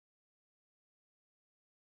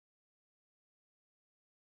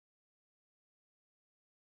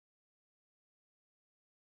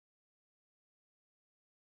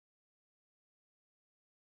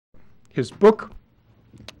His book,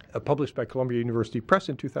 published by Columbia University Press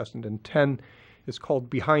in 2010, is called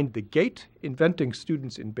Behind the Gate, Inventing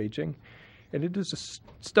Students in Beijing. And it is a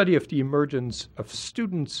study of the emergence of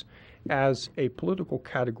students as a political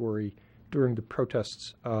category during the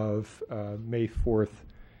protests of May 4th,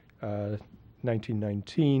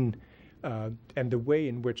 1919, and the way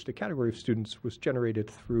in which the category of students was generated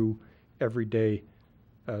through everyday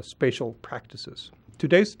spatial practices.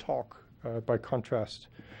 Today's talk, by contrast,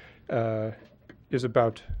 is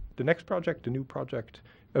about the next project, the new project,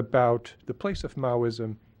 about the place of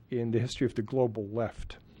Maoism in the history of the global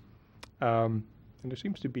left. And there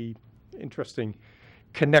seems to be interesting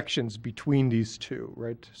connections between these two,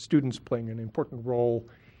 right? Students playing an important role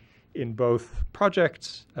in both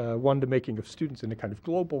projects, one, the making of students in a kind of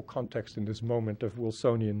global context in this moment of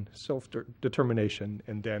Wilsonian self-determination,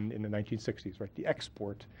 and then in the 1960s, right, the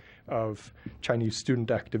export of Chinese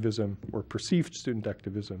student activism or perceived student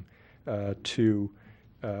activism to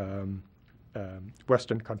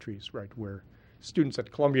Western countries, right, where students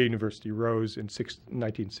at Columbia University rose in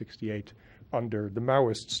 1968 under the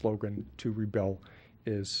Maoist slogan, "To rebel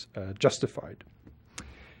is justified."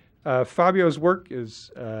 Fabio's work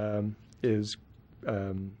is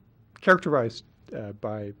characterized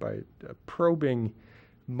by a probing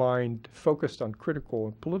mind focused on critical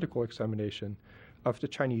and political examination of the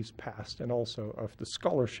Chinese past and also of the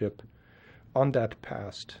scholarship on that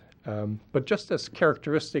past. But just as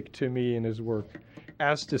characteristic to me in his work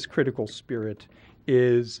as this critical spirit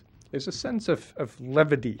is a sense of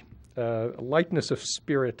levity, lightness of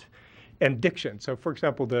spirit, and diction. So, for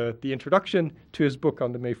example, the introduction to his book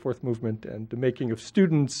on the May 4th movement and the making of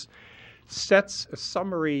students sets a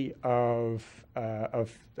summary of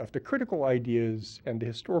the critical ideas and the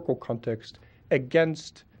historical context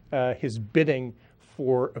against his bidding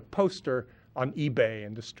for a poster on eBay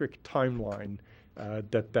and the strict timeline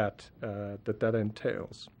that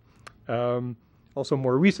entails. Also,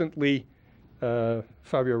 more recently,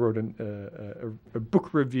 Fabio wrote a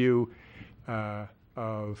book review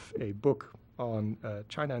of a book on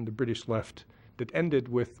China and the British left that ended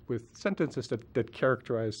with sentences that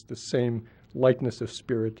characterized the same lightness of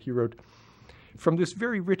spirit. He wrote, "From this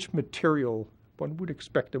very rich material, one would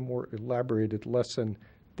expect a more elaborated lesson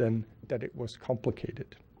than that it was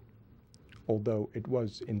complicated, although it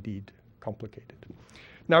was indeed complicated."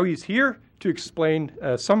 Now he's here to explain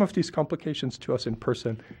some of these complications to us in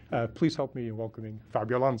person. Please help me in welcoming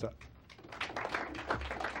Fabio Lanza.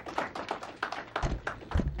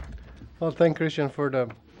 Well, thank Christian for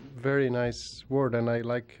the very nice word, and I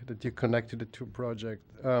like that you connected the two projects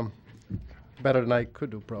better than I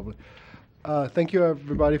could do, probably. Thank you,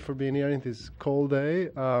 everybody, for being here in this cold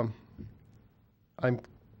day. I'm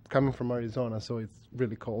coming from Arizona, so it's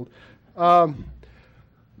really cold. Well,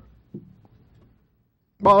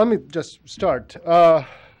 let me just start.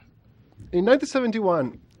 In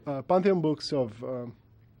 1971, Pantheon Books of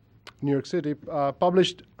New York City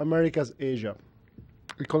published America's Asia,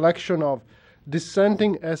 a collection of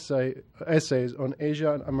dissenting essays on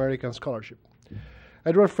Asian American scholarship.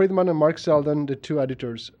 Edward Friedman and Mark Selden, the two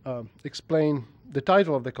editors, explain the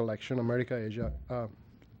title of the collection, America Asia,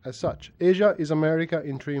 as such. Asia is America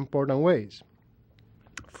in three important ways.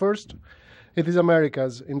 First, it is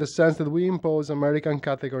America's in the sense that we impose American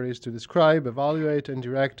categories to describe, evaluate, and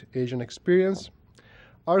direct Asian experience.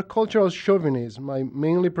 Our cultural chauvinism might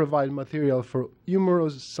mainly provide material for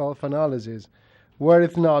humorous self-analysis, were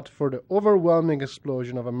it not for the overwhelming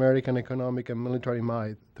explosion of American economic and military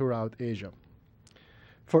might throughout Asia.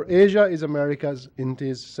 For Asia is America's in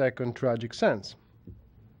this second tragic sense,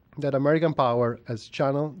 that American power has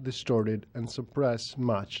channeled, distorted, and suppressed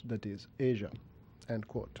much that is Asia." End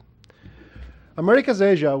quote. America's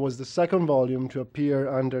Asia was the second volume to appear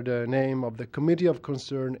under the name of the Committee of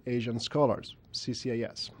Concerned Asian Scholars,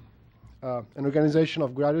 CCAS, an organization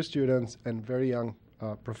of graduate students and very young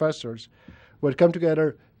professors who had come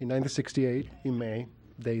together in 1968 in May.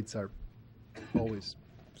 Dates are always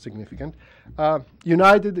significant.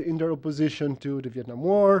 United in their opposition to the Vietnam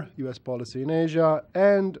War, U.S. policy in Asia,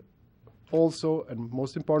 and also, and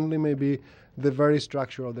most importantly maybe, the very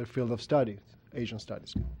structure of their field of study, Asian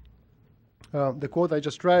studies. The quote I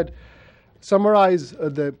just read summarizes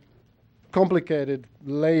the complicated,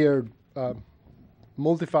 layered,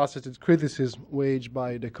 multifaceted criticism waged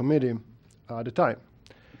by the committee at the time.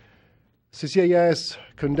 CCAS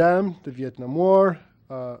condemned the Vietnam War,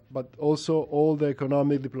 but also all the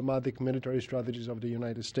economic, diplomatic, military strategies of the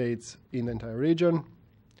United States in the entire region.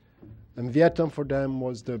 And Vietnam for them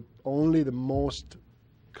was the most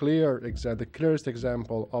clear, the clearest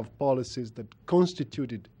example of policies that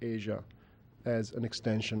constituted Asia as an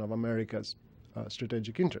extension of America's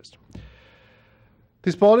strategic interest.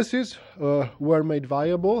 These policies were made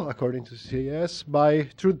viable, according to CAS,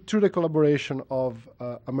 through the collaboration of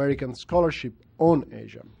American scholarship on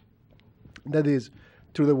Asia. That is,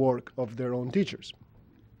 through the work of their own teachers.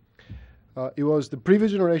 It was the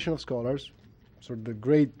previous generation of scholars, sort of the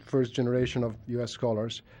great first generation of US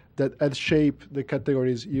scholars, that had shaped the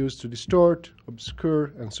categories used to distort,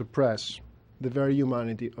 obscure, and suppress the very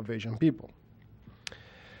humanity of Asian people.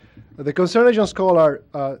 The concerned Asian scholar,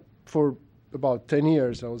 for about 10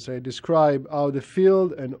 years, I would say, described how the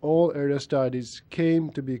field and all area studies came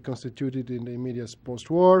to be constituted in the immediate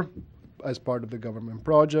post-war as part of the government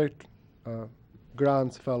project,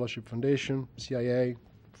 grants, fellowship foundation, CIA,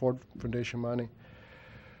 Ford Foundation money.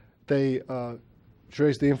 They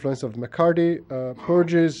traced the influence of McCarthy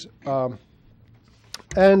purges,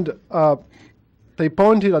 and they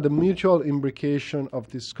pointed at the mutual imbrication of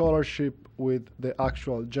this scholarship with the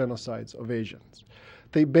actual genocides of Asians.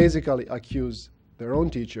 They basically accused their own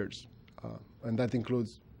teachers, and that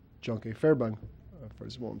includes John K. Fairbank,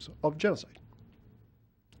 first Worms, of genocide.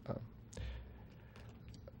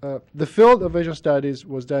 The field of Asian studies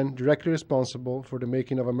was then directly responsible for the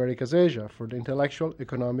making of America's Asia, for the intellectual,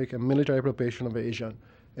 economic, and military appropriation of Asia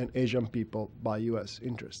and Asian people by US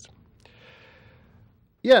interests.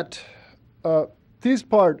 Yet, this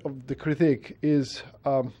part of the critique is,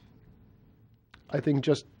 I think,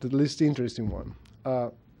 just the least interesting one.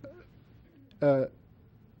 The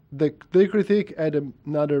critique had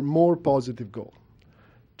another more positive goal: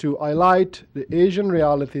 to highlight the Asian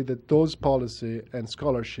reality that those policy and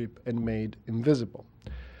scholarship had made invisible.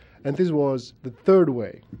 And this was the third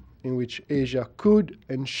way in which Asia could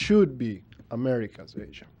and should be America's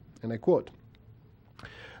Asia. And I quote,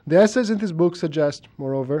 "The essays in this book suggest,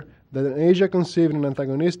 moreover, that an Asia conceived in an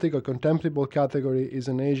antagonistic or contemptible category is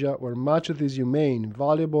an Asia where much that is humane,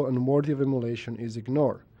 valuable, and worthy of emulation is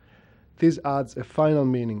ignored. This adds a final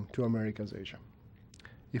meaning to America's Asia.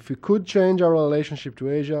 If we could change our relationship to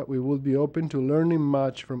Asia, we would be open to learning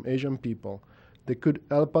much from Asian people that could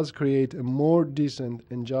help us create a more decent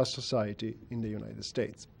and just society in the United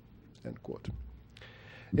States." End quote.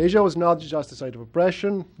 Asia was not just a site of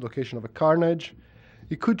oppression, location of a carnage.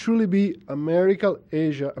 It could truly be America's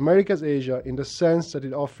Asia in the sense that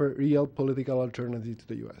it offered real political alternative to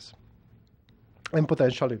the US and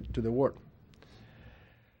potentially to the world.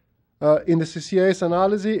 In the CCA's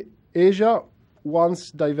analysis, Asia,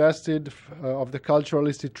 once divested of the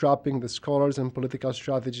culturalistic trapping the scholars and political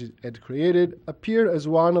strategies had created, appeared as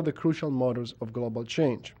one of the crucial motors of global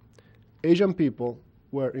change. Asian people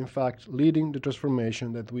were, in fact, leading the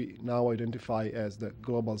transformation that we now identify as the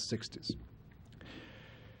global Sixties.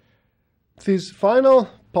 This final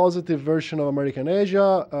positive version of American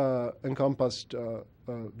Asia encompassed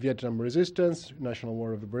Vietnam resistance, National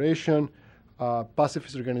War of Liberation,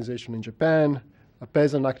 pacifist organization in Japan,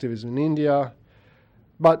 peasant activism in India,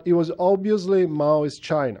 but it was obviously Maoist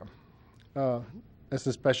China,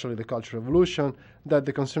 especially the Cultural Revolution, that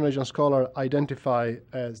the concerned Asian scholar identified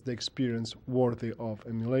as the experience worthy of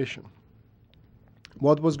emulation.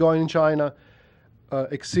 What was going on in China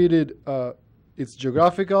exceeded its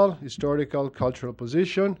geographical, historical, cultural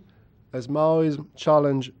position, as Maoism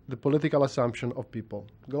challenged the political assumption of people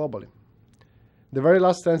globally. The very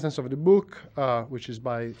last sentence of the book, which is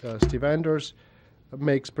by Steve Anders,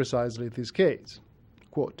 makes precisely this case.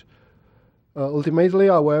 Quote, "Ultimately,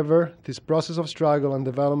 however, this process of struggle and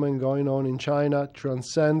development going on in China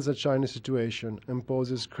transcends the Chinese situation and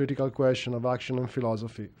poses critical question of action and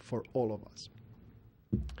philosophy for all of us."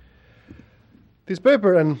 This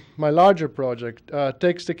paper and my larger project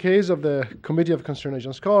takes the case of the Committee of Concerned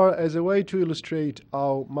Asian Scholars as a way to illustrate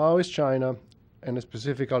how Maoist China, and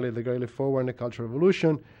specifically the Great Leap Forward and the Cultural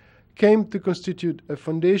Revolution, came to constitute a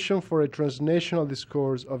foundation for a transnational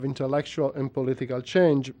discourse of intellectual and political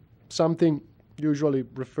change, something usually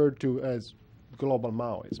referred to as global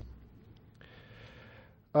Maoism.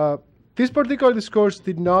 This particular discourse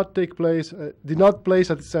did not place at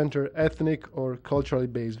the center ethnic or culturally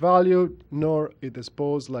based value, nor it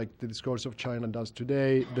exposed, like the discourse of China does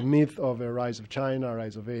today, the myth of a rise of China, a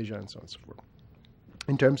rise of Asia, and so on and so forth,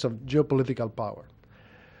 in terms of geopolitical power.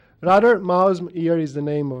 Rather, Maoism here is the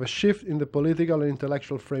name of a shift in the political and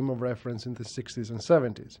intellectual frame of reference in the 60s and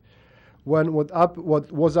 70s, when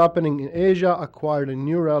what was happening in Asia acquired a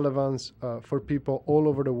new relevance for people all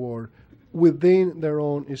over the world within their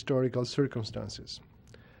own historical circumstances.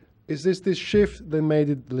 Is this shift that made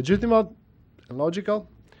it legitimate and logical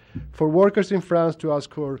for workers in France to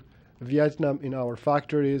ask for Vietnam in our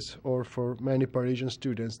factories, or for many Parisian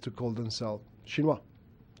students to call themselves Chinois,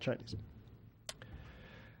 Chinese?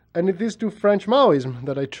 And it is to French Maoism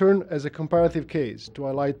that I turn as a comparative case to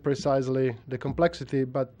highlight precisely the complexity,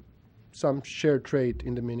 but some shared trait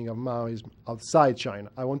in the meaning of Maoism outside China.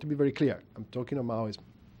 I want to be very clear. I'm talking of Maoism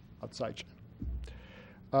outside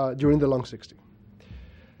China during the long 60s.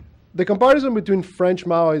 The comparison between French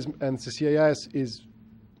Maoism and CCIS is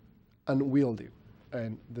unwieldy,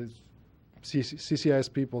 and the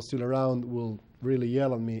CCIS people still around will really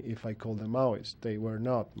yell at me if I call them Maoists. They were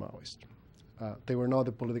not Maoists. They were not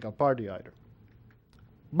a political party either.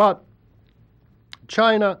 But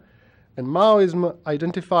China and Maoism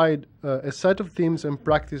identified a set of themes and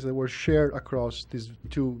practices that were shared across these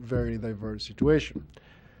two very diverse situations.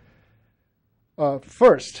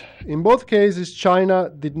 First, in both cases,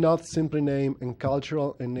 China did not simply name a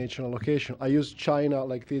cultural and national location. I use China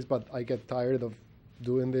like this, but I get tired of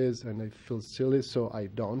doing this and I feel silly, so I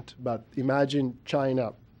don't. But imagine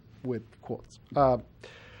China with quotes.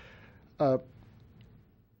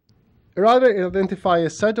 Rather, identify a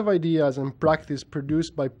set of ideas and practice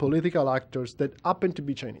produced by political actors that happen to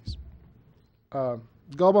be Chinese.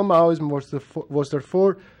 Global Maoism was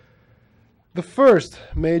therefore the first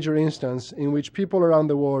major instance in which people around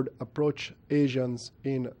the world approach Asians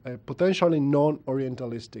in a potentially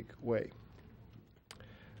non-Orientalistic way,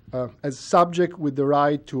 as subject with the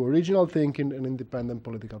right to original thinking and independent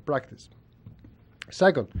political practice.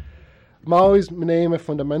 Second, Maoism named a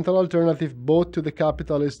fundamental alternative both to the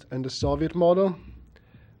capitalist and the Soviet model,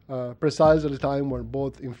 precisely at the time when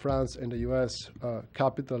both in France and the US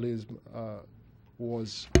capitalism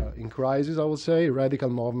was in crisis, I would say.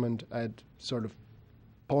 Radical movement had sort of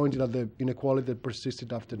pointed at the inequality that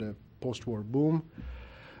persisted after the post-war boom.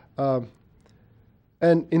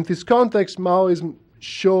 And in this context, Maoism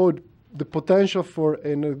showed the potential for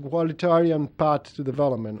an egalitarian path to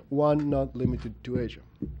development, one not limited to Asia.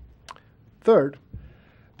 Third,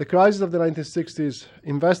 the crisis of the 1960s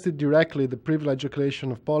invested directly the privileged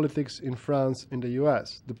location of politics in France and the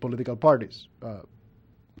US, the political parties.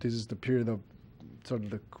 This is the period of sort of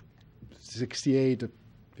the 68,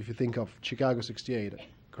 if you think of Chicago 68,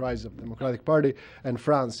 crisis of the Democratic Party, and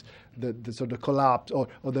France, the sort of collapse or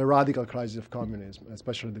the radical crisis of communism,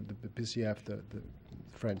 especially the PCF, the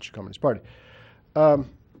French Communist Party.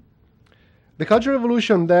 The Cultural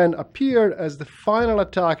Revolution then appeared as the final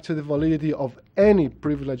attack to the validity of any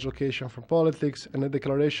privileged location for politics and a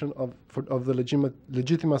declaration of the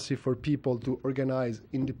legitimacy for people to organize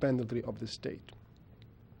independently of the state.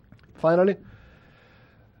 Finally,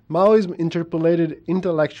 Maoism interpolated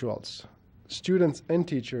intellectuals, students and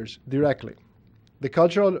teachers directly. The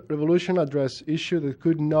Cultural Revolution addressed issues that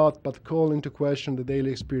could not but call into question the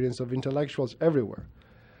daily experience of intellectuals everywhere.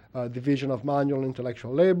 Division of manual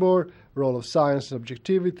intellectual labor, role of science and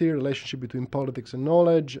objectivity, relationship between politics and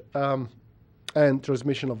knowledge, and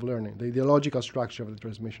transmission of learning, the ideological structure of the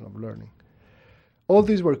transmission of learning. All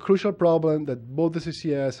these were crucial problems that both the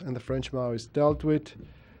CCS and the French Maoists dealt with,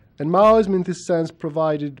 and Maoism in this sense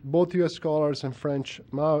provided both US scholars and French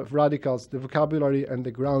radicals the vocabulary and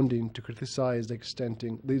the grounding to criticize the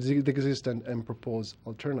existent and proposed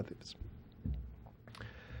alternatives.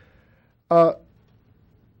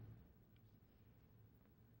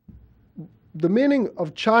 The meaning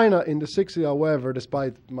of China in the 60s, however,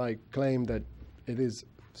 despite my claim that it is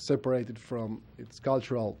separated from its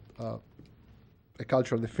cultural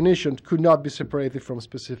definition, could not be separated from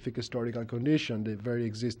specific historical condition, the very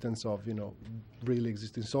existence of, really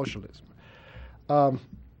existing socialism.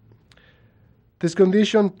 This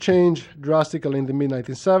condition changed drastically in the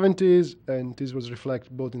mid-1970s, and this was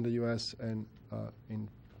reflected both in the US and in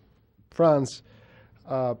France,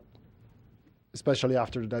 especially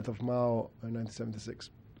after the death of Mao in 1976.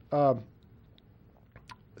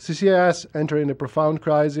 CCIS entered in a profound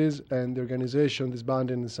crisis, and the organization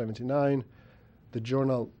disbanded in 1979. The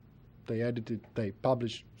journal they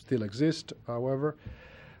published still exists, however.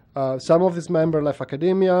 Some of its members left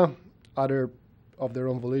academia, other of their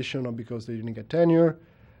own volition or because they didn't get tenure.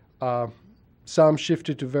 Some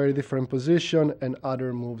shifted to very different positions, and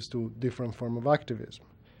other moves to different form of activism.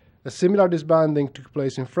 A similar disbanding took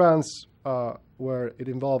place in France, where it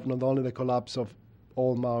involved not only the collapse of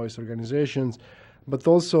all Maoist organizations, but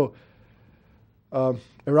also a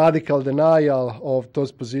radical denial of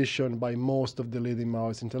those positions by most of the leading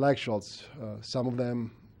Maoist intellectuals. Some of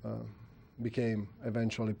them became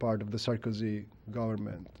eventually part of the Sarkozy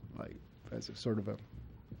government, like as a sort of a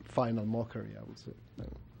final mockery, I would say.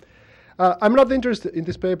 I'm not interested in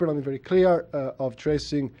this paper, let me be very clear, of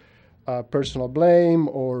tracing personal blame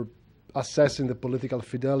or assessing the political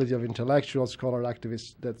fidelity of intellectual scholar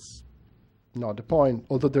activists. That's not the point,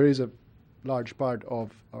 although there is a large part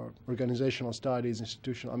of our organizational studies,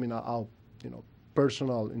 institutional, I'll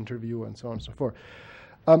personal interview and so on and so forth.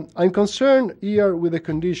 I'm concerned here with the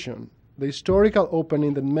condition, the historical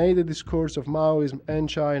opening that made the discourse of Maoism and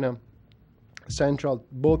China central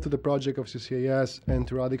both to the project of CCAS and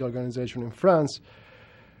to radical organization in France.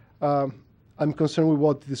 I'm concerned with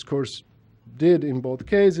what the discourse did in both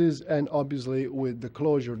cases, and obviously with the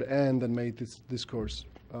closure, the end that made this discourse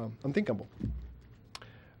unthinkable.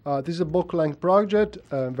 This is a book-length project,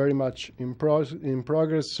 very much in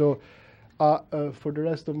progress. So for the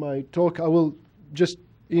rest of my talk, I will just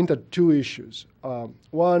hint at two issues.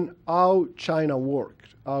 One, how China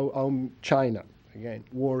worked, how China, again,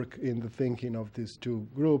 work in the thinking of these two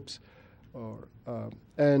groups,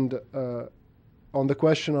 and on the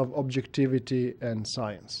question of objectivity and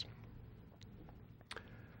science.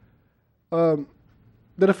 The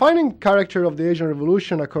defining character of the Asian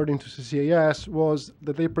Revolution, according to CCAS, was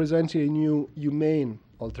that they presented a new humane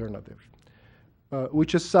alternative,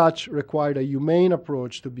 which as such required a humane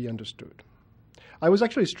approach to be understood. I was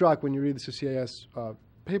actually struck when you read the CCAS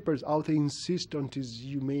papers how they insist on this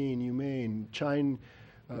humane. China,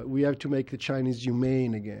 we have to make the Chinese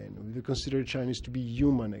humane again. We consider the Chinese to be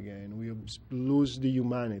human again. We lose the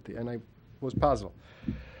humanity, and I was puzzled.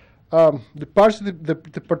 The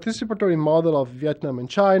participatory model of Vietnam and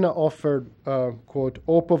China offered, quote,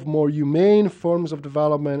 hope of more humane forms of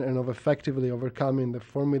development and of effectively overcoming the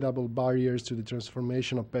formidable barriers to the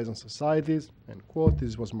transformation of peasant societies, end quote.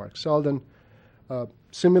 This was Mark Selden.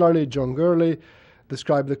 Similarly, John Gurley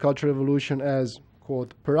described the Cultural Revolution as,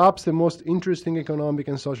 quote, perhaps the most interesting economic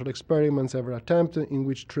and social experiments ever attempted, in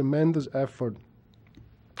which tremendous effort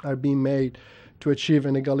are being made to achieve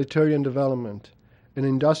an egalitarian development, an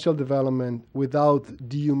industrial development without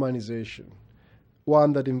dehumanization,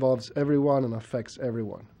 one that involves everyone and affects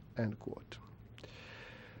everyone, end quote.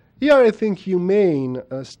 Here I think humane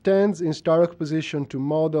stands in stark opposition to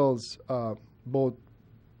models, both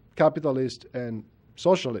capitalist and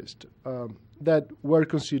socialist, that were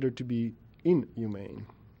considered to be inhumane,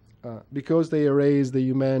 because they erase the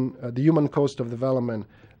human cost of development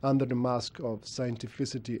under the mask of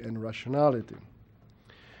scientificity and rationality.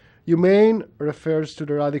 Humane refers to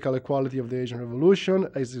the radical equality of the Asian Revolution,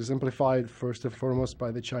 as exemplified first and foremost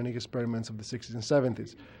by the Chinese experiments of the 60s and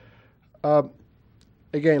 70s.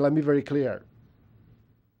 Again, let me be very clear.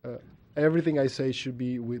 Everything I say should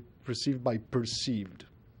be perceived by perceived.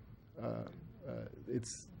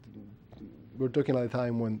 We're talking at a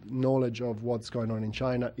time when knowledge of what's going on in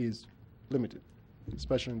China is limited,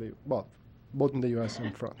 especially both in the US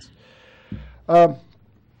and France.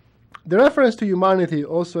 The reference to humanity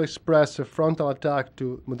also expressed a frontal attack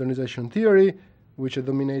to modernization theory, which had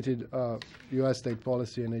dominated US state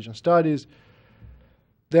policy and Asian studies.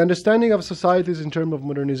 The understanding of societies in terms of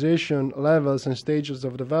modernization levels and stages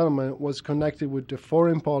of development was connected with the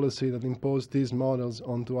foreign policy that imposed these models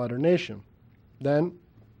onto other nations. Then,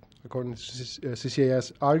 according to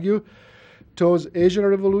CCAS argue, To's Asian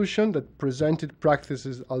Revolution that presented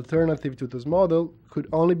practices alternative to this model could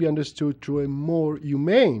only be understood through a more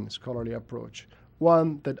humane scholarly approach,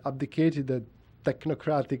 one that abdicated the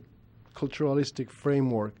technocratic, culturalistic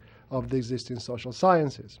framework of the existing social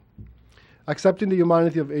sciences. Accepting the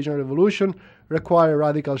humanity of Asian Revolution required a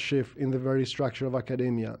radical shift in the very structure of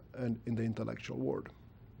academia and in the intellectual world.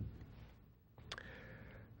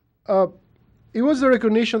 It was the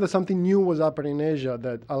recognition that something new was happening in Asia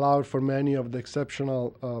that allowed for many of the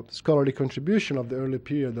exceptional scholarly contribution of the early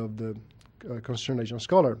period of the concerned Asian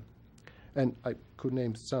scholar. And I could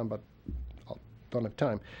name some, but I don't have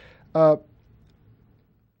time.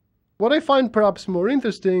 What I find perhaps more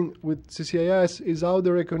interesting with CCAS is how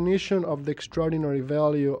the recognition of the extraordinary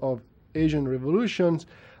value of Asian revolutions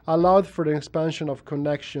allowed for the expansion of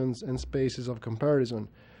connections and spaces of comparison,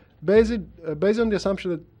 based on the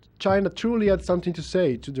assumption that China truly had something to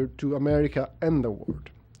say to America and the world.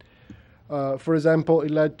 For example, it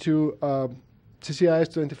led to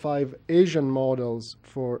CCIS 25 Asian models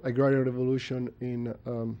for agrarian revolution in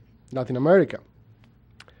Latin America.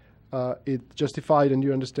 It justified a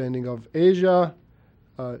new understanding of Asia,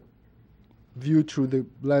 viewed through the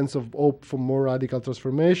lens of hope for more radical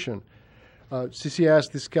transformation.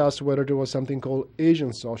 CCS discussed whether there was something called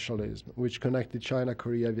Asian socialism, which connected China,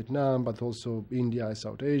 Korea, Vietnam, but also India and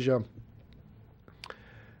South Asia.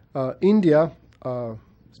 India,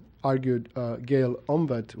 argued Gail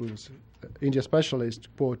Omvet, who was an India specialist,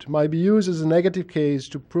 quote, might be used as a negative case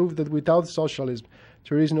to prove that without socialism,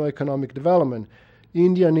 there is no economic development.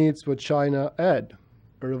 India needs what China had,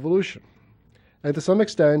 a revolution. And to some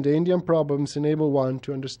extent, the Indian problems enable one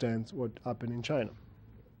to understand what happened in China.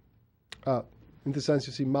 In this sense,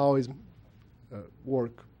 you see Maoism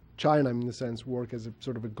work China, in a sense, work as a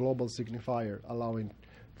sort of a global signifier, allowing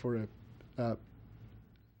for a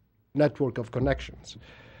network of connections.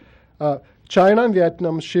 China and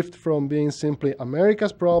Vietnam shift from being simply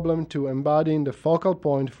America's problem to embodying the focal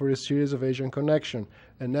point for a series of Asian connections,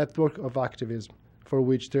 a network of activism for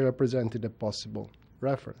which they represented a possible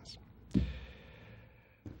reference.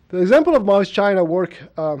 The example of Maoist China work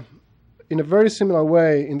in a very similar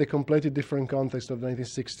way in the completely different context of the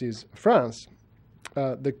 1960s France.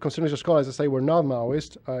 The conservative scholars, as I say, were not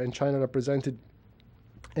Maoist, and China represented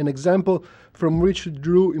an example from which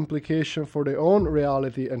drew implication for their own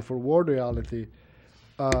reality and for world reality,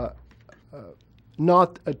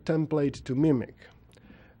 not a template to mimic.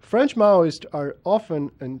 French Maoists are often,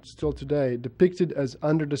 and still today, depicted as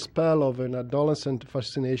under the spell of an adolescent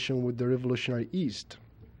fascination with the revolutionary East.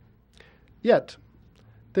 Yet,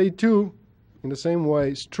 they too, in the same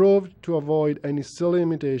way, strove to avoid any silly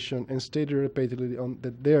imitation and stated repeatedly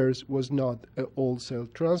that theirs was not a wholesale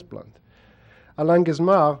transplant. Alain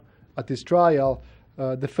Gesmar, at his trial,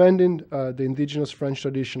 defending the indigenous French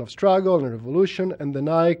tradition of struggle and revolution, and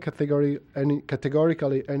denied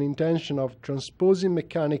categorically any intention of transposing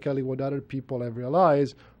mechanically what other people have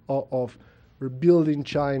realized, or of rebuilding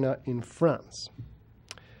China in France.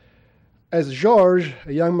 As Georges,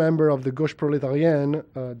 a young member of the Gauche Prolétarienne,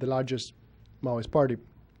 the largest Maoist party,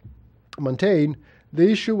 maintained, the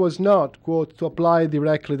issue was not, quote, to apply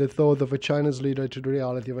directly the thought of a Chinese leader to the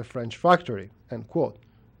reality of a French factory, end quote.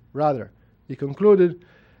 Rather, he concluded,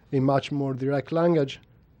 in much more direct language,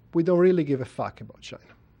 we don't really give a fuck about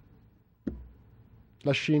China.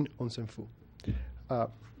 La Chine, on s'en fout.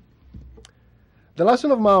 The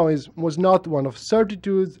lesson of Maoism was not one of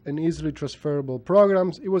certitudes and easily transferable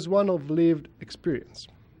programs, it was one of lived experience.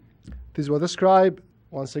 This was described,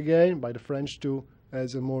 once again, by the French too,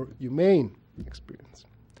 as a more humane experience.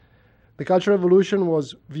 The Cultural Revolution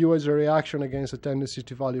was viewed as a reaction against a tendency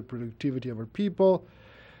to value productivity over people,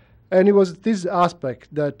 and it was this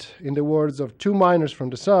aspect that, in the words of two miners from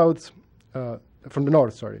the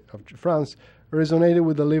north, of France, resonated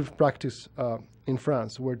with the lived practice in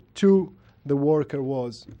France, where the worker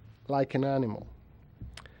was like an animal.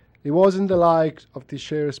 It wasn't the like of the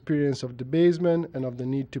shared experience of debasement and of the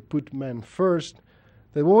need to put men first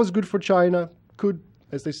that what was good for China could,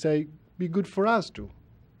 as they say, be good for us too.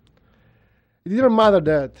 It didn't matter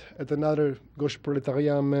that, as another Gauche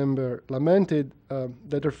Prolétarienne member lamented,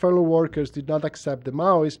 that her fellow workers did not accept the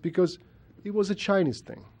Maoists because it was a Chinese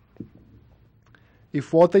thing.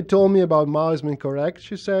 If what they told me about Maoism is correct,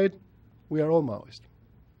 she said, we are all Maoist.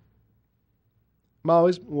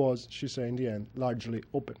 Maoism was, she said in the end, largely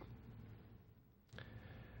open.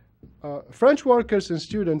 French workers and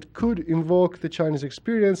students could invoke the Chinese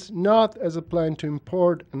experience not as a plan to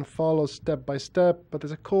import and follow step by step, but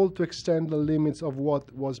as a call to extend the limits of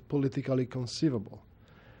what was politically conceivable,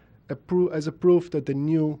 as a proof that the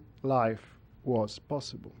new life was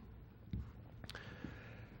possible.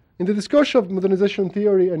 In the discussion of modernization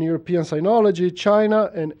theory and European sinology, China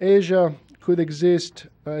and Asia could exist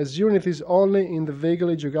as unities only in the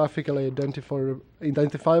vaguely geographically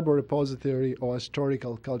identifiable repository of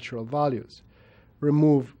historical cultural values,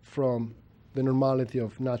 removed from the normality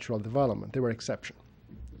of natural development. They were exception.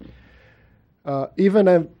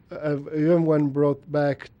 Even when brought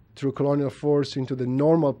back through colonial force into the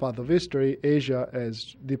normal path of history, Asia,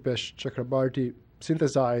 as Dipesh Chakrabarti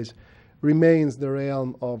synthesized, remains the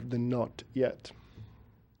realm of the not yet,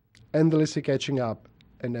 endlessly catching up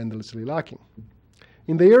and endlessly lacking.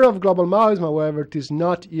 In the era of global Maoism, however, it is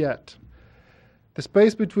not yet. The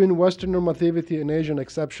space between Western normativity and Asian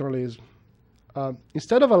exceptionalism,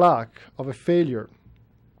 instead of a lack, of a failure,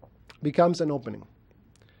 becomes an opening,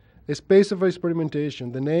 a space of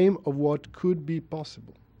experimentation, the name of what could be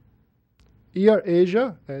possible. Here,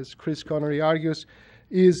 Asia, as Chris Connery argues,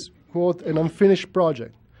 is, quote, an unfinished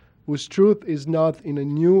project, whose truth is not in a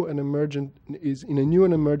new and emergent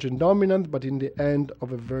dominant, but in the end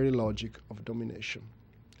of a very logic of domination,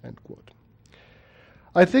 end quote.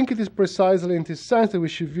 I think it is precisely in this sense that we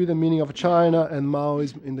should view the meaning of China and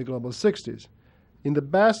Maoism in the global 60s. In the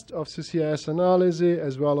best of CCS analysis,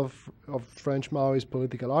 as well of French Maoist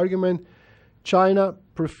political argument, China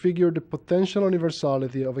prefigured the potential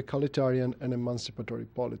universality of egalitarian and emancipatory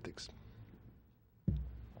politics.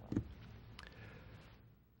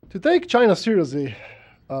 To take China seriously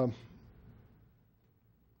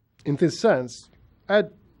in this sense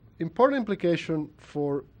had important implication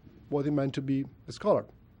for what it meant to be a scholar,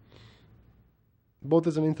 both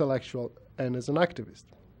as an intellectual and as an activist.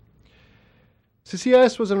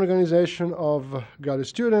 CCS was an organization of graduate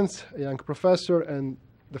students, a young professor, and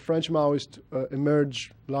the French Maoists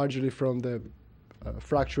emerged largely from the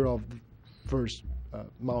fracture of the first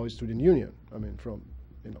Maoist student union. I mean, from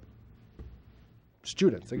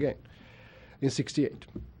students again in '68.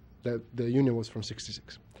 The union was from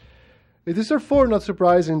 '66. It is therefore not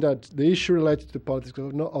surprising that the issue related to politics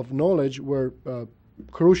of knowledge were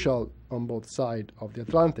crucial on both sides of the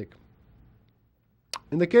Atlantic.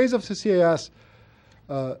 In the case of CCAS,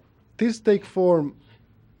 this take form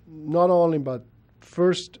not only but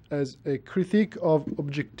first as a critique of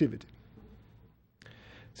objectivity.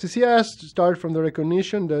 CCAS started from the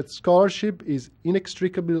recognition that scholarship is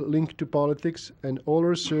inextricably linked to politics and all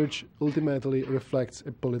research ultimately reflects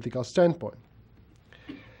a political standpoint.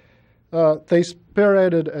 They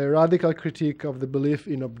spearheaded a radical critique of the belief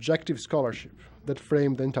in objective scholarship that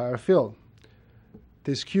framed the entire field.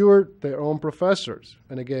 They skewered their own professors,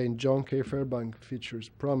 and again, John K. Fairbank features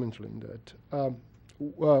prominently in that,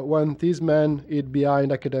 when these men hid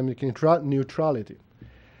behind academic neutrality.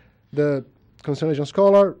 The Constellation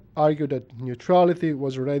scholar argued that neutrality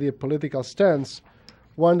was already a political stance,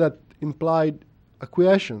 one that implied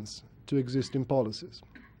acquiescence to existing policies,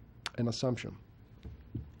 an assumption.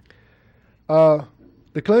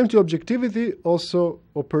 The claim to objectivity also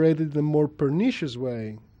operated in a more pernicious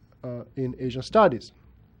way in Asian studies.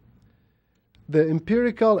 The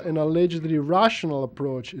empirical and allegedly rational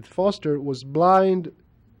approach it fostered was blind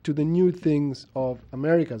to the new things of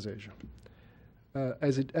America's Asia,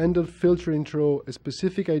 as it ended filtering through a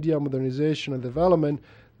specific idea of modernization and development,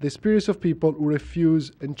 the spirits of people who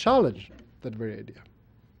refuse and challenge that very idea.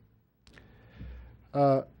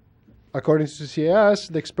 According to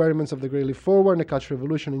CCAS, the experiments of the Great Leap Forward and the Cultural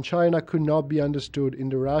Revolution in China could not be understood in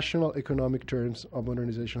the rational economic terms of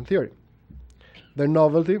modernization theory. Their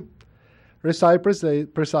novelty resides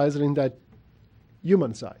precisely in that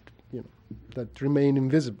human side, that remain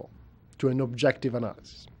invisible to an objective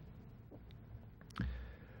analysis.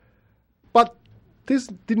 But this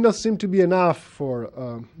did not seem to be enough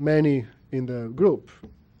for many in the group.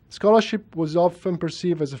 Scholarship was often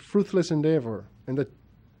perceived as a fruitless endeavor, and that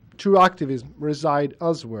true activism reside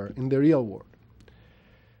elsewhere in the real world.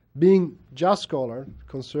 Being just scholar,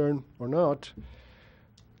 concerned or not,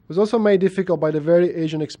 was also made difficult by the very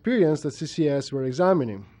Asian experience that CCS were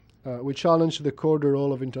examining, which challenged the core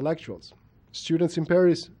role of intellectuals. Students in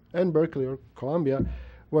Paris and Berkeley or Columbia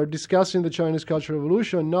were discussing the Chinese Cultural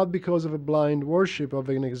Revolution not because of a blind worship of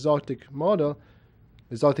an exotic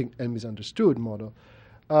and misunderstood model,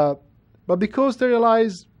 but because they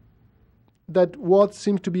realized that what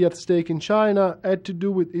seemed to be at stake in China had to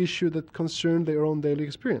do with issues that concerned their own daily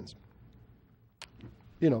experience.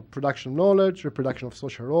 Production of knowledge, reproduction of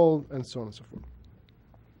social role, and so on and so forth.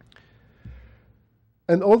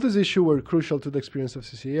 And all these issues were crucial to the experience of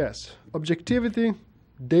CCS. Objectivity,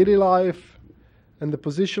 daily life, and the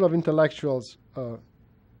position of intellectuals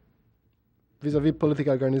vis-à-vis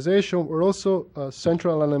political organization were also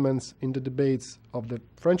central elements in the debates of the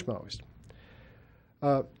French Maoists.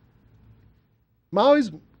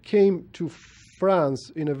 Maoism came to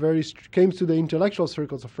France came to the intellectual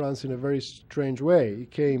circles of France in a very strange way.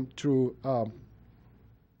 It came through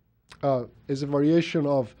as a variation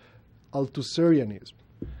of Althusserianism.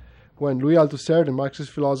 When Louis Althusser, the Marxist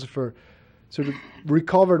philosopher, sort of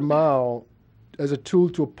recovered Mao as a tool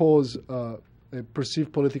to oppose a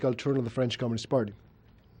perceived political turn of the French Communist Party.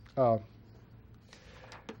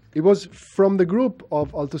 It was from the group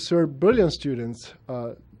of Althusser brilliant students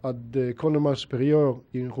at the École Normale Supérieure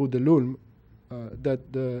in Rue de l'Ulm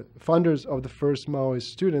that the founders of the first Maoist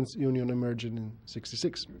students' union emerged in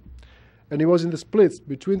 '66. And it was in the splits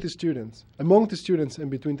between the students, among the students and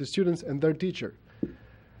between the students and their teacher,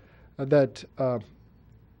 that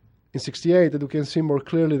in '68 that we can see more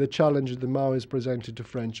clearly the challenge the Maoists presented to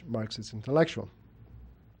French Marxist intellectual.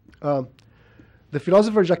 The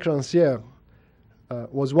philosopher Jacques Rancière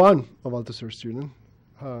was one of Althusser's students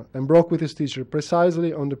and broke with his teacher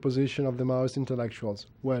precisely on the position of the Maoist intellectuals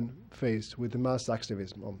when faced with the mass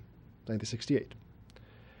activism of 1968.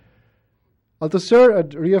 Althusser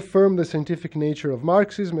had reaffirmed the scientific nature of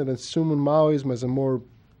Marxism and assumed Maoism as a more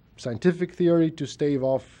scientific theory to stave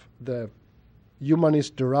off the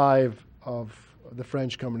humanist drive of the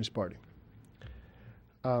French Communist Party.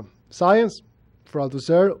 Science, for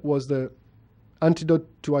Althusser, was the antidote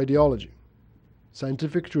to ideology.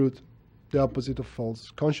 Scientific truth, the opposite of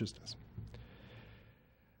false consciousness.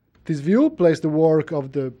 This view placed the work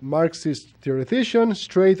of the Marxist theoretician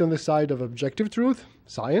straight on the side of objective truth,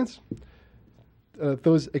 science,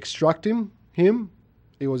 thus extracting him,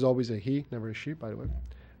 it was always a he, never a she, by the way,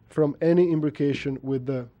 from any imbrication with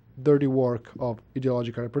the dirty work of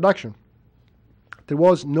ideological reproduction. There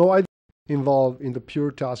was no idea involved in the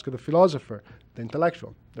pure task of the philosopher, the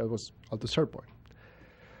intellectual. That was Althusser's point.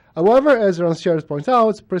 However, as Rancière points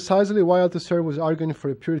out, precisely while Althusser was arguing for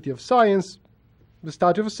the purity of science, the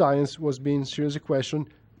status of science was being seriously questioned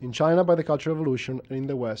in China by the Cultural Revolution and in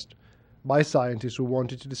the West by scientists who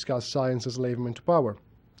wanted to discuss science as enslavement to power,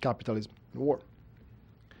 capitalism, and war.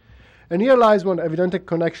 And here lies one evident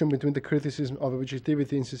connection between the criticism of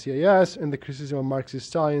objectivity in CCAS and the criticism of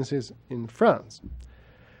Marxist sciences in France.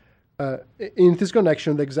 In this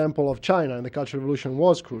connection, the example of China and the Cultural Revolution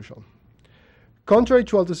was crucial. Contrary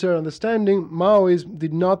to Althusser's understanding, Maoism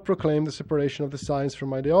did not proclaim the separation of the science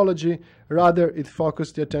from ideology. Rather, it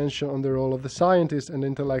focused the attention on the role of the scientist and the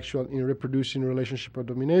intellectual in reproducing relationship of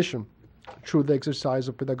domination through the exercise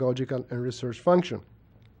of pedagogical and research function,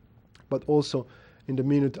 but also in the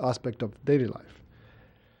minute aspect of daily life.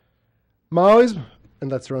 Maoism,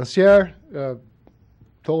 and that's Rancière,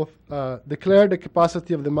 declared the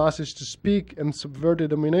capacity of the masses to speak and subvert the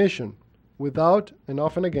domination without and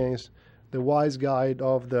often against the wise guide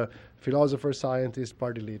of the philosopher, scientist,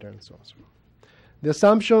 party leader, and so on. The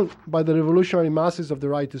assumption by the revolutionary masses of the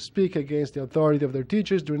right to speak against the authority of their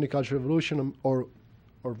teachers during the Cultural Revolution or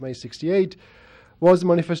May 68 was the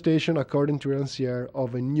manifestation, according to Rancière,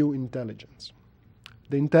 of a new intelligence.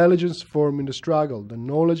 The intelligence formed in the struggle, the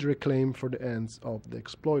knowledge reclaimed for the ends of the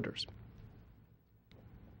exploiters.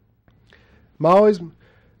 Maoism,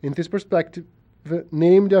 in this perspective,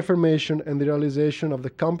 named the affirmation and the realization of the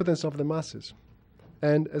competence of the masses.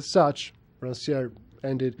 And as such, Rancière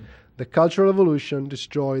ended, the Cultural Revolution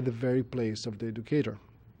destroyed the very place of the educator,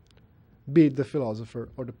 be it the philosopher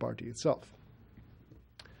or the party itself.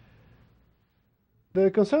 The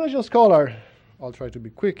conservative scholar, I'll try to be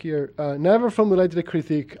quick here, never formulated a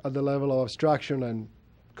critique at the level of abstraction and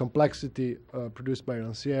complexity produced by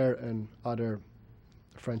Rancière and other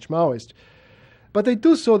French Maoists. But they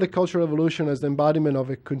do saw the Cultural Revolution as the embodiment of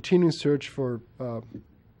a continuing search for a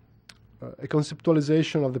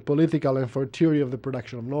conceptualization of the political and for a theory of the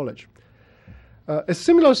production of knowledge. A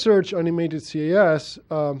similar search animated CAS,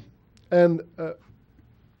 and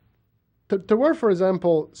there were, for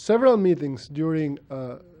example, several meetings during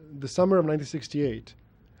the summer of 1968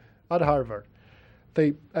 at Harvard.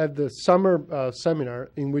 They had the summer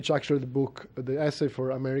seminar in which actually the essay for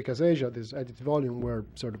America's Asia, this edited volume, were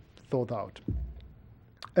sort of thought out.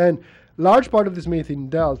 And large part of this meeting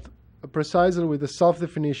dealt precisely with the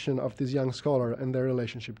self-definition of this young scholar and their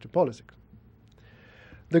relationship to politics.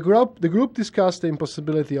 The group discussed the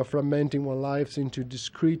impossibility of fragmenting one's lives into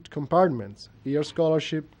discrete compartments, their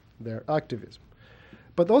scholarship, their activism,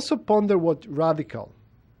 but also pondered what radical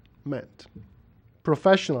meant,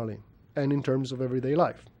 professionally and in terms of everyday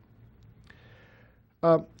life.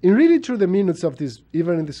 In reading through the minutes of this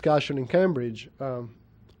evening discussion in Cambridge, and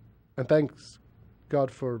thanks God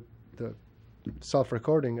for the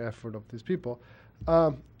self-recording effort of these people,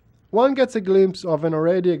 one gets a glimpse of an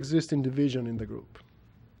already existing division in the group.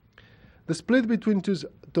 The split between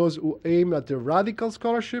those who aim at the radical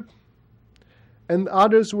scholarship and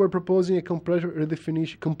others who were proposing a complete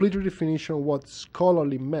redefinition of what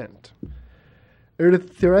scholarly meant. A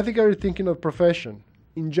theoretical rethinking of profession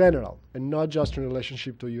in general and not just in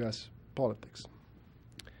relationship to US politics.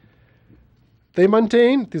 They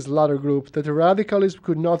maintain, this latter group, that the radicalism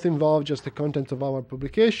could not involve just the content of our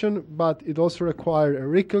publication, but it also required a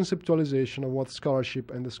reconceptualization of what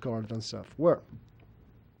scholarship and the scholar themselves were.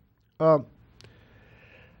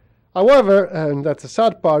 However, and that's the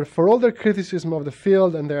sad part, for all their criticism of the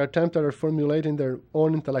field and their attempt at reformulating their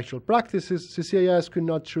own intellectual practices, CCAS could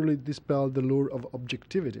not truly dispel the lure of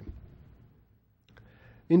objectivity.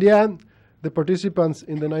 In the end, the participants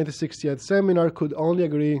in the 1968 seminar could only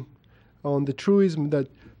agree on the truism that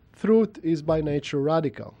truth is by nature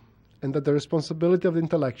radical, and that the responsibility of the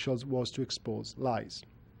intellectuals was to expose lies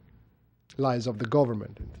of the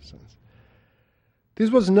government, in this sense. This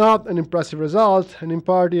was not an impressive result, and in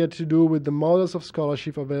part it had to do with the models of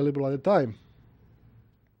scholarship available at the time.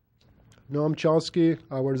 Noam Chomsky,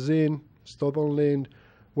 Howard Zinn, Stoughton Lynd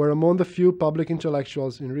were among the few public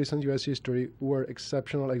intellectuals in recent US history who were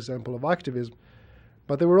exceptional examples of activism,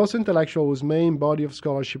 but there were also intellectuals whose main body of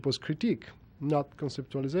scholarship was critique, not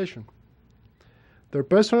conceptualization. Their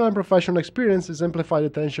personal and professional experience exemplified the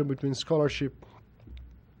tension between scholarship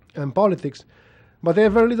and politics, but they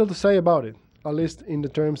have very little to say about it, at least in the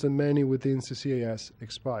terms that many within CCAS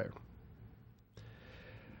expire.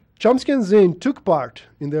 Chomsky and Zinn took part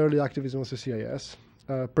in the early activism of CCAS,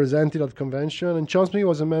 presented at convention, and Chomsky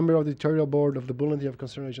was a member of the editorial board of the Bulletin of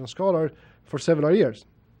Concerned Asian Scholar for several years,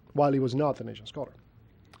 while he was not an Asian scholar.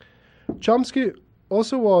 Chomsky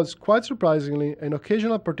also was, quite surprisingly, an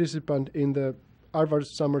occasional participant in the Harvard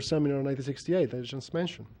Summer Seminar in 1968, that I just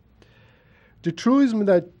mentioned. The truism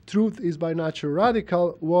that truth is by nature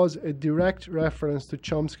radical was a direct reference to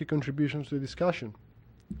Chomsky's contributions to the discussion,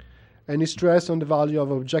 and his stress on the value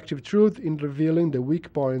of objective truth in revealing the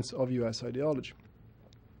weak points of US ideology.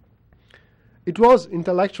 It was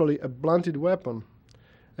intellectually a blunted weapon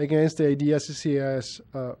against the ideas CCS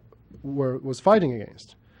was fighting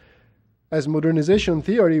against, as modernization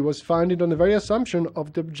theory was founded on the very assumption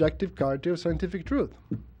of the objective character of scientific truth.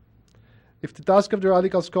 If the task of the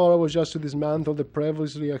radical scholar was just to dismantle the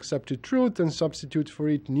previously accepted truth and substitute for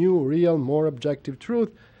it new, real, more objective truth,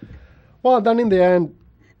 well, then in the end,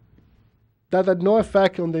 that had no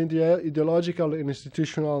effect on the ideological and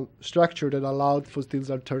institutional structure that allowed for these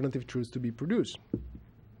alternative truths to be produced.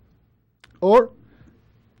 Or,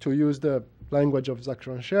 to use the language of Jacques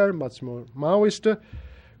Rancière, much more Maoist,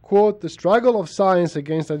 quote, the struggle of science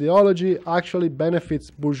against ideology actually benefits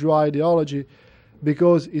bourgeois ideology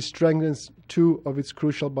because it strengthens two of its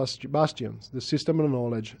crucial bastions, the system of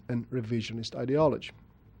knowledge and revisionist ideology.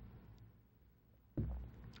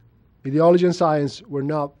 Ideology and science were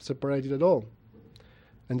not separated at all,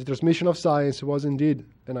 and the transmission of science was indeed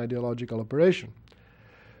an ideological operation.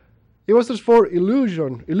 It was therefore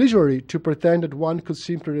illusory to pretend that one could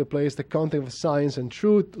simply replace the content of science and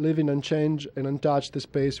truth, leaving unchanged and untouched the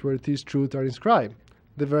space where these truths are inscribed,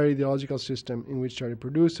 the very ideological system in which they are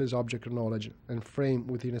reproduced as object of knowledge and framed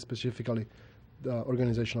within a specifically the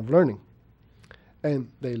organization of learning and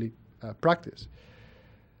daily practice.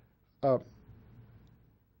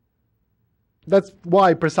 That's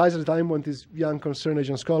why, precisely at the time when this young concerned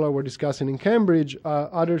Asian scholar were discussing in Cambridge,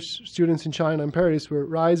 other students in China and Paris were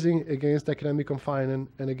rising against academic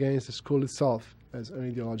confinement and against the school itself as an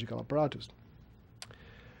ideological apparatus.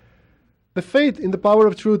 The faith in the power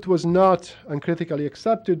of truth was not uncritically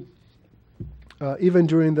accepted, even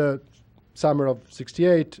during the summer of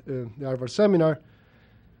 '68, the Harvard seminar.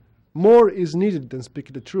 More is needed than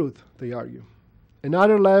speaking the truth, they argue.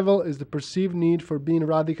 Another level is the perceived need for being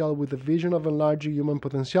radical with a vision of enlarging human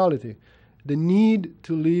potentiality, the need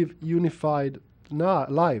to live unified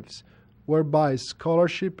lives, whereby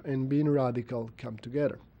scholarship and being radical come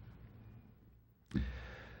together.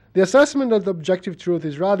 The assessment that objective truth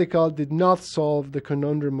is radical did not solve the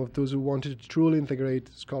conundrum of those who wanted to truly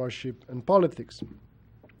integrate scholarship and politics,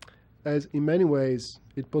 as in many ways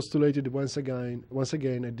it postulated once again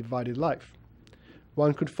a divided life.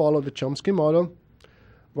 One could follow the Chomsky model,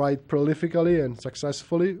 write prolifically and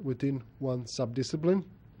successfully within one subdiscipline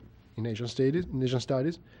in Asian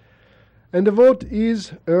studies, and devote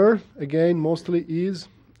mostly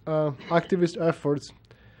activist efforts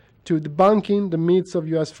to debunking the myths of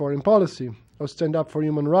US foreign policy, or stand up for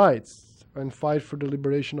human rights and fight for the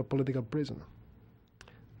liberation of political prisoners.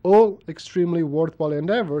 All extremely worthwhile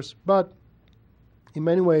endeavors, but in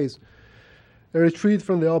many ways a retreat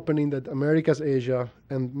from the opening that America's Asia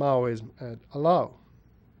and Maoism had allowed.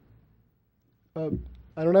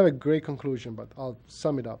 I don't have a great conclusion, but I'll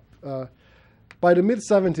sum it up. By the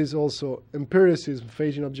mid-'70s also, empiricism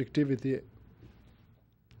facing objectivity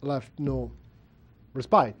left no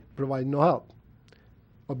respite, provided no help.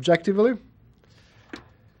 Objectively,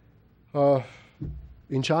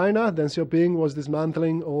 in China, Deng Xiaoping was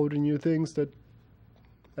dismantling all the new things that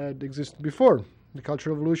had existed before. The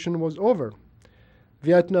Cultural Revolution was over.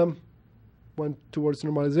 Vietnam went towards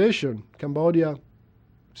normalization. Cambodia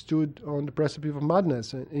stood on the precipice of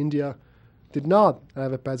madness, and India did not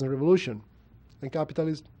have a peasant revolution, and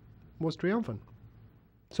capitalism was triumphant.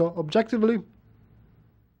 So objectively,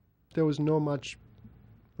 there was no much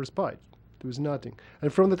respite. There was nothing.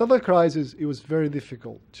 And from the total crisis, it was very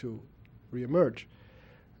difficult to reemerge.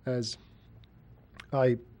 As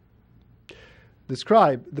I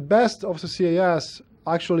described, the best of the CAS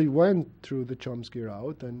actually went through the Chomsky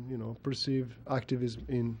route and, perceived activism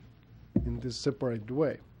in this separate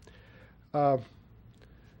way.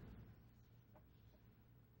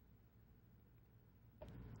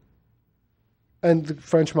 And the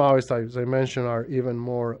French Maoists, as I mentioned, are even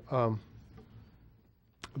more,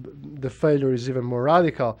 the failure is even more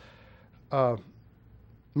radical.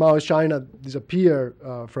 Maoist China disappeared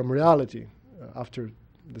from reality after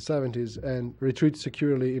the 70s and retreat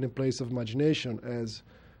securely in a place of imagination, as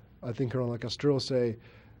I think Ronald Castro say,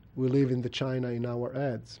 we live in the China in our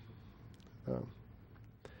heads.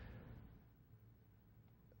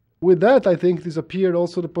 With that, I think disappeared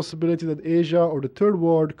also the possibility that Asia or the Third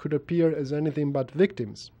World could appear as anything but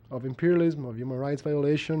victims of imperialism, of human rights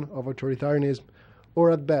violation, of authoritarianism,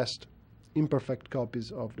 or at best, imperfect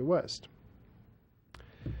copies of the West.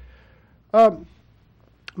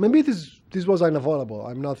 Maybe this was unavoidable.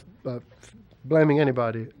 I'm not blaming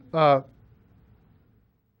anybody.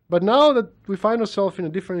 But now that we find ourselves in a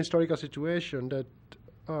different historical situation, that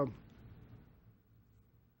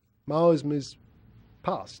Maoism is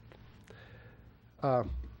past. The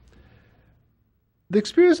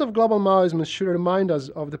experience of global Maoism should remind us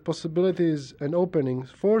of the possibilities and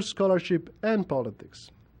openings for scholarship and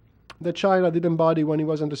politics that China did embody when it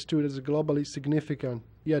was understood as a globally significant,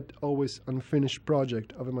 yet always unfinished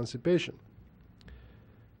project of emancipation.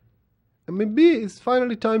 And maybe it's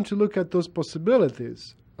finally time to look at those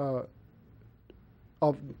possibilities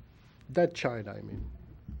of that China,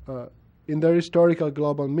 in their historical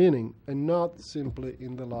global meaning, and not simply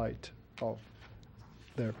in the light of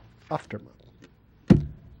their aftermath.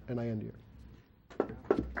 And I end here.